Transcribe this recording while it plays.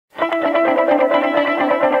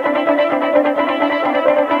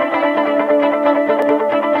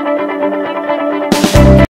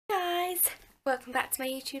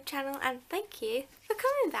YouTube channel, and thank you for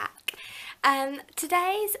coming back.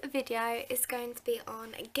 Today's video is going to be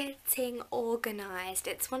on getting organised.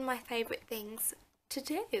 It's one of my favourite things to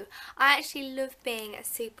do. I actually love being a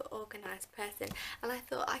super organised person, and I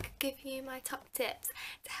thought I could give you my top tips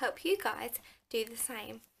to help you guys do the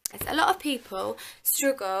same. A lot of people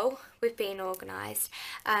struggle with being organised.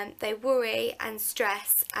 They worry and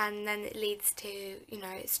stress, and then it leads to,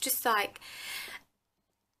 it's just like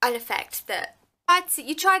an effect that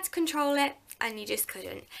you tried to control it and you just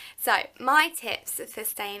couldn't. So my tips for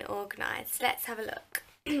staying organised, let's have a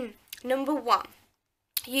look. Number one,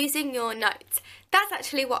 using your notes. That's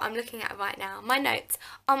actually what I'm looking at right now, my notes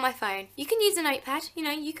on my phone. You can use a notepad,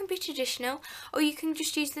 you can be traditional, or you can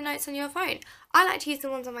just use the notes on your phone. I like to use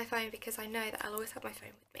the ones on my phone because I know that I'll always have my phone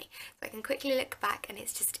with me, so I can quickly look back and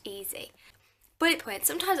it's just easy. Bullet points,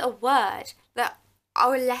 sometimes a word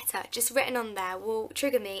or a letter just written on there will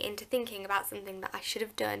trigger me into thinking about something that I should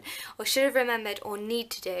have done or should have remembered or need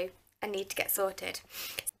to do and need to get sorted.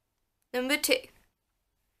 Number two,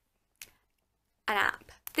 an app.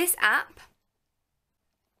 This app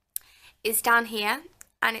is down here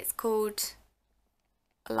and it's called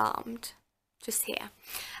Alarmed, just here.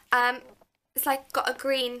 It's like got a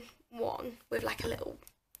green one with like a little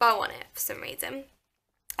bow on it for some reason.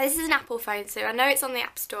 This is an Apple phone, so I know it's on the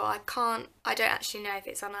App Store. I don't actually know if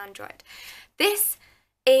it's on Android. This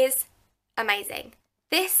is amazing.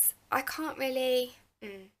 This, I can't really...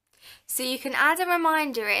 So you can add a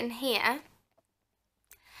reminder in here,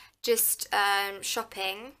 just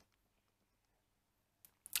shopping.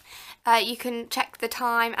 You can check the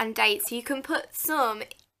time and date, so you can put some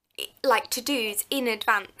like to-dos in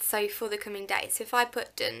advance, so for the coming days. So if I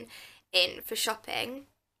put done in for shopping,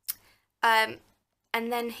 and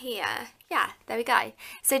then here, yeah, there we go.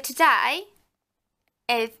 So today,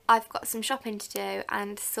 if I've got some shopping to do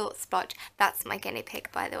and sort splodge. That's my guinea pig,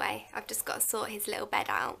 by the way. I've just got to sort his little bed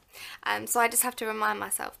out. So I just have to remind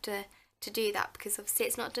myself to do that, because obviously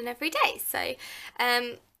it's not done every day. So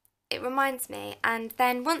it reminds me. And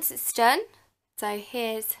then once it's done, so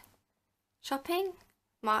here's shopping,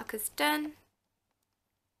 marker's done,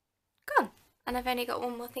 gone. And I've only got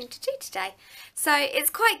one more thing to do today. So it's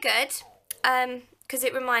quite good. Because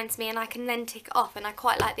it reminds me and I can then tick it off, and I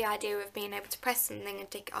quite like the idea of being able to press something and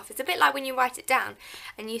tick it off. It's a bit like when you write it down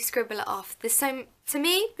and you scribble it off. To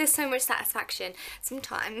me, there's so much satisfaction.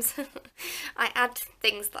 Sometimes I add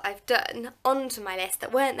things that I've done onto my list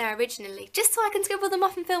that weren't there originally, just so I can scribble them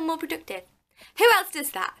off and feel more productive. Who else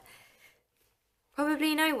does that?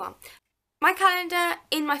 Probably no one. My calendar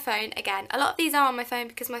in my phone, again, a lot of these are on my phone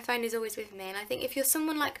because my phone is always with me, and I think if you're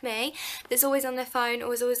someone like me that's always on their phone,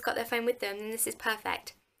 always got their phone with them, then this is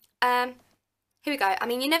perfect. Here we go. I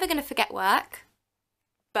mean, you're never going to forget work,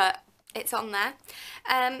 but it's on there.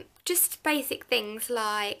 Just basic things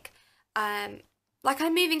like I'm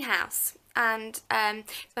moving house, and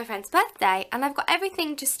it's my friend's birthday, and I've got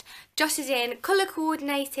everything just jotted in, colour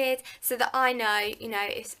coordinated, so that I know,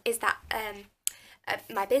 is that...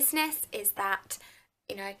 my business, is that,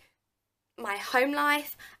 my home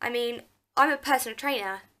life. I mean, I'm a personal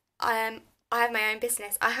trainer. I have my own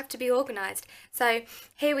business. I have to be organised. So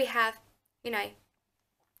here we have,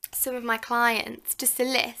 some of my clients, just a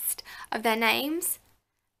list of their names,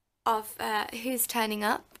 of who's turning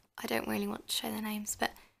up. I don't really want to show their names,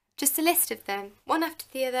 but just a list of them, one after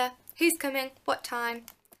the other, who's coming, what time.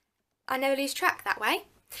 I never lose track that way.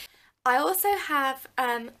 I also have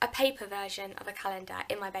a paper version of a calendar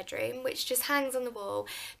in my bedroom, which just hangs on the wall,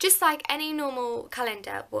 just like any normal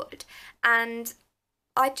calendar would. And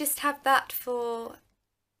I just have that for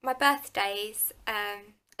my birthdays,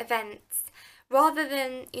 events, rather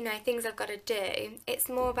than, things I've got to do. It's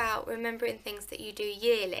more about remembering things that you do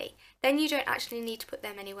yearly. Then you don't actually need to put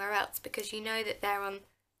them anywhere else, because you know that they're on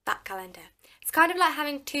that calendar. It's kind of like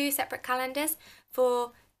having two separate calendars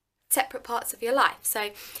for separate parts of your life.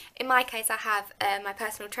 So in my case, I have my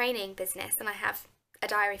personal training business, and I have a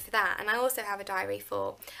diary for that, and I also have a diary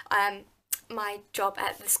for my job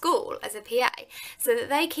at the school as a PA, so that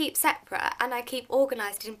they keep separate and I keep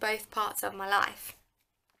organised in both parts of my life.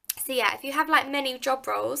 So yeah, if you have like many job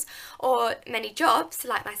roles or many jobs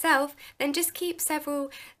like myself, then just keep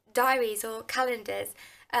several diaries or calendars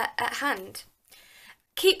at hand.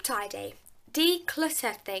 Keep tidy.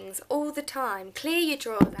 Declutter things all the time. Clear your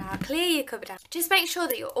drawers out, clear your cupboard out. Just make sure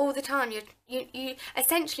that you're all the time, you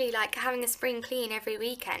essentially like having a spring clean every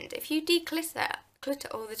weekend. If you declutter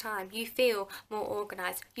all the time, you feel more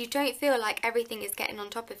organised. You don't feel like everything is getting on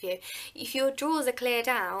top of you. If your drawers are cleared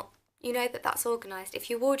out, you know that that's organised. If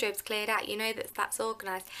your wardrobe's cleared out, you know that that's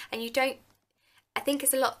organised. And you don't I think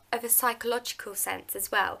it's a lot of a psychological sense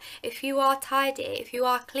as well. If you are tidy, if you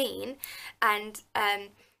are clean and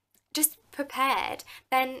just prepared,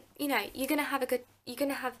 then you know you're gonna have a good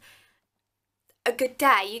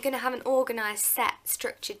day. You're gonna have an organised, set,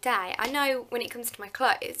 structured day. I know when it comes to my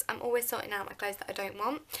clothes, I'm always sorting out my clothes that I don't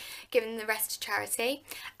want, giving the rest to charity,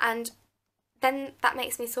 and then that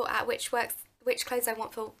makes me sort out which clothes I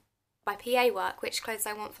want for my PA work, which clothes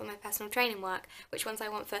I want for my personal training work, which ones I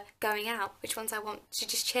want for going out, which ones I want to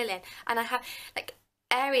just chill in. And I have like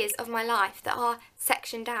areas of my life that are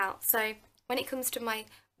sectioned out. So when it comes to my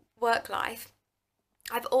work life,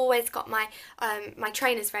 I've always got my my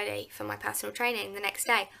trainers ready for my personal training the next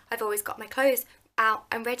day. I've always got my clothes out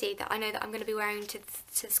and ready that I know that I'm going to be wearing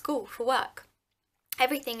to school for work.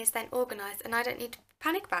 Everything is then organised and I don't need to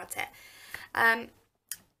panic about it.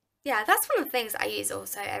 Yeah, that's one of the things that I use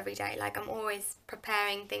also every day. Like, I'm always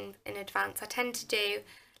preparing things in advance. I tend to do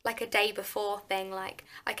like a day before thing, like,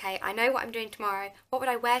 okay, I know what I'm doing tomorrow. What would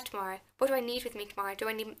I wear tomorrow? What do I need with me tomorrow? Do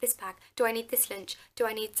I need this bag? Do I need this lunch? Do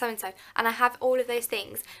I need so-and-so? And I have all of those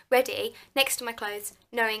things ready next to my clothes,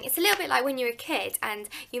 knowing it's a little bit like when you're a kid and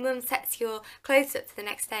your mum sets your clothes up for the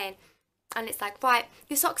next day and it's like, right,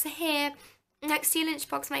 your socks are here, next to your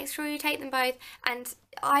lunchbox, make sure you take them both. And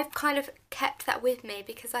I've kind of kept that with me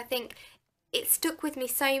because I think it stuck with me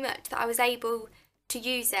so much that I was able to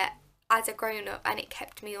use it as a grown-up and it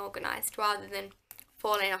kept me organised rather than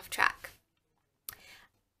falling off track.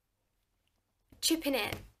 Chipping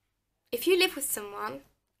in. If you live with someone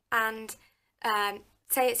and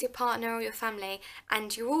say it's your partner or your family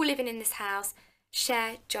and you're all living in this house,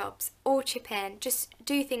 share jobs, all chip in, just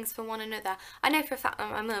do things for one another. I know for a fact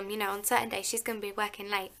that my mum, you know, on certain days she's going to be working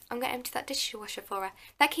late. I'm going to empty that dishwasher for her.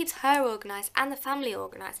 That keeps her organised and the family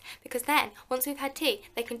organised, because then once we've had tea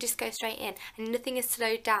they can just go straight in and nothing is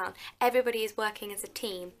slowed down. Everybody is working as a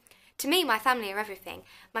team. To me, my family are everything.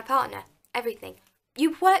 My partner, everything.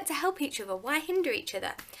 You work to help each other. Why hinder each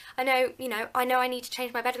other? I know I need to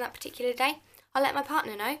change my bed on that particular day. I'll let my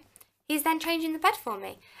partner know. He's then changing the bed for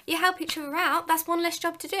me. You help each other out, that's one less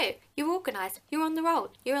job to do. You're organised, you're on the roll,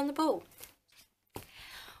 you're on the ball.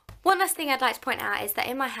 One last thing I'd like to point out is that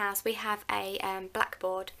in my house we have a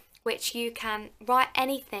blackboard which you can write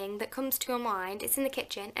anything that comes to your mind. It's in the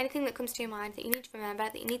kitchen. Anything that comes to your mind that you need to remember,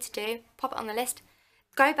 that you need to do, pop it on the list.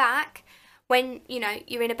 Go back when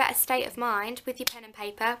you're in a better state of mind with your pen and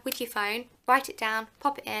paper, with your phone, write it down,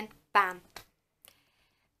 pop it in, bam.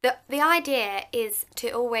 The idea is to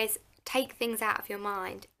always take things out of your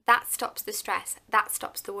mind. That stops the stress, that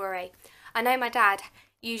stops the worry. I know my dad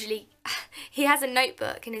usually, he has a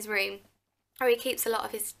notebook in his room where he keeps a lot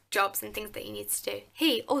of his jobs and things that he needs to do.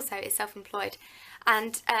 He also is self-employed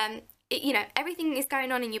and everything is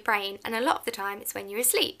going on in your brain, and a lot of the time it's when you're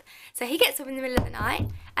asleep. So he gets up in the middle of the night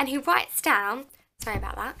and he writes down,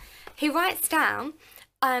 he writes down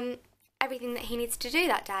everything that he needs to do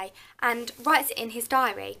that day and writes it in his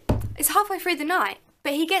diary. It's halfway through the night,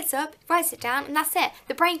 but he gets up, writes it down, and that's it.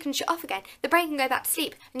 The brain can shut off again. The brain can go back to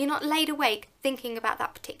sleep, and you're not laid awake thinking about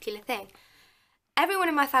that particular thing. Everyone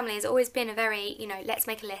in my family has always been a very, let's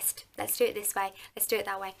make a list. Let's do it this way. Let's do it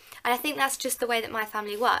that way. And I think that's just the way that my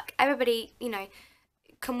family work. Everybody,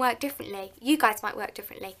 can work differently. You guys might work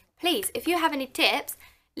differently. Please, if you have any tips,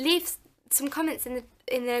 leave some comments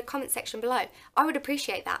in the comment section below. I would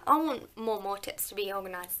appreciate that. I want more tips to be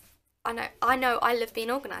organised. I know I love being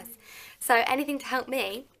organised. So anything to help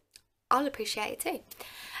me, I'll appreciate it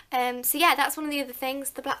too. So yeah, that's one of the other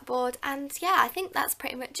things, the blackboard, and yeah, I think that's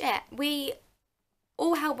pretty much it. We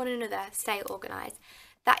all help one another stay organised.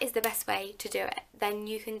 That is the best way to do it. Then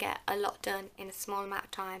you can get a lot done in a small amount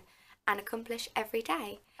of time and accomplish every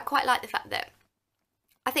day. I quite like the fact that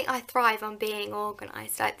I think I thrive on being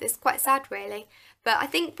organised. Like, it's quite sad really, but I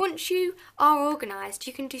think once you are organised,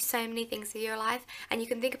 you can do so many things with your life and you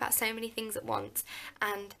can think about so many things at once,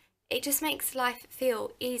 and it just makes life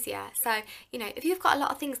feel easier. So, if you've got a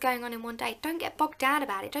lot of things going on in one day, don't get bogged down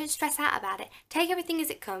about it. Don't stress out about it. Take everything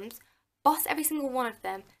as it comes, boss every single one of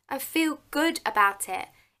them, and feel good about it.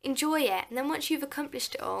 Enjoy it. And then once you've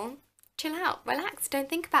accomplished it all, chill out, relax, don't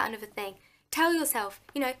think about another thing. Tell yourself,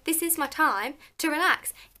 this is my time to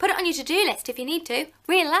relax. Put it on your to-do list if you need to.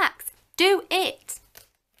 Relax. Do it.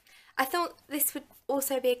 I thought this would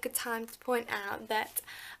also be a good time to point out that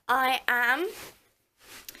I am,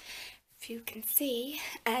 if you can see,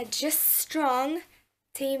 a Just Strong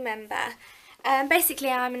team member. Basically,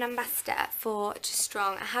 I'm an ambassador for Just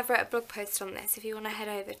Strong. I have wrote a blog post on this if you want to head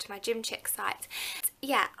over to my Gym Chick site.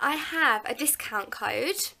 Yeah, I have a discount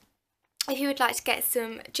code if you would like to get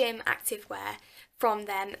some gym activewear from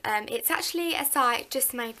them. It's actually a site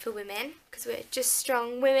just made for women, because we're just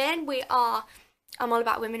strong women. We are I'm all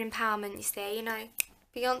about women empowerment, you see, you know,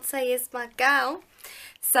 Beyonce is my girl.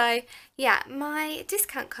 So yeah, my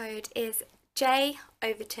discount code is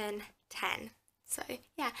JOverton10. So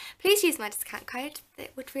yeah, please use my discount code.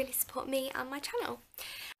 It would really support me and my channel.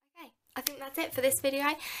 Okay, I think that's it for this video.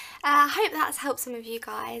 I hope that's helped some of you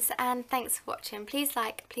guys, and thanks for watching. Please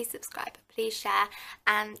like, please subscribe, please share,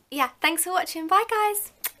 and yeah, thanks for watching. Bye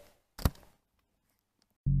guys.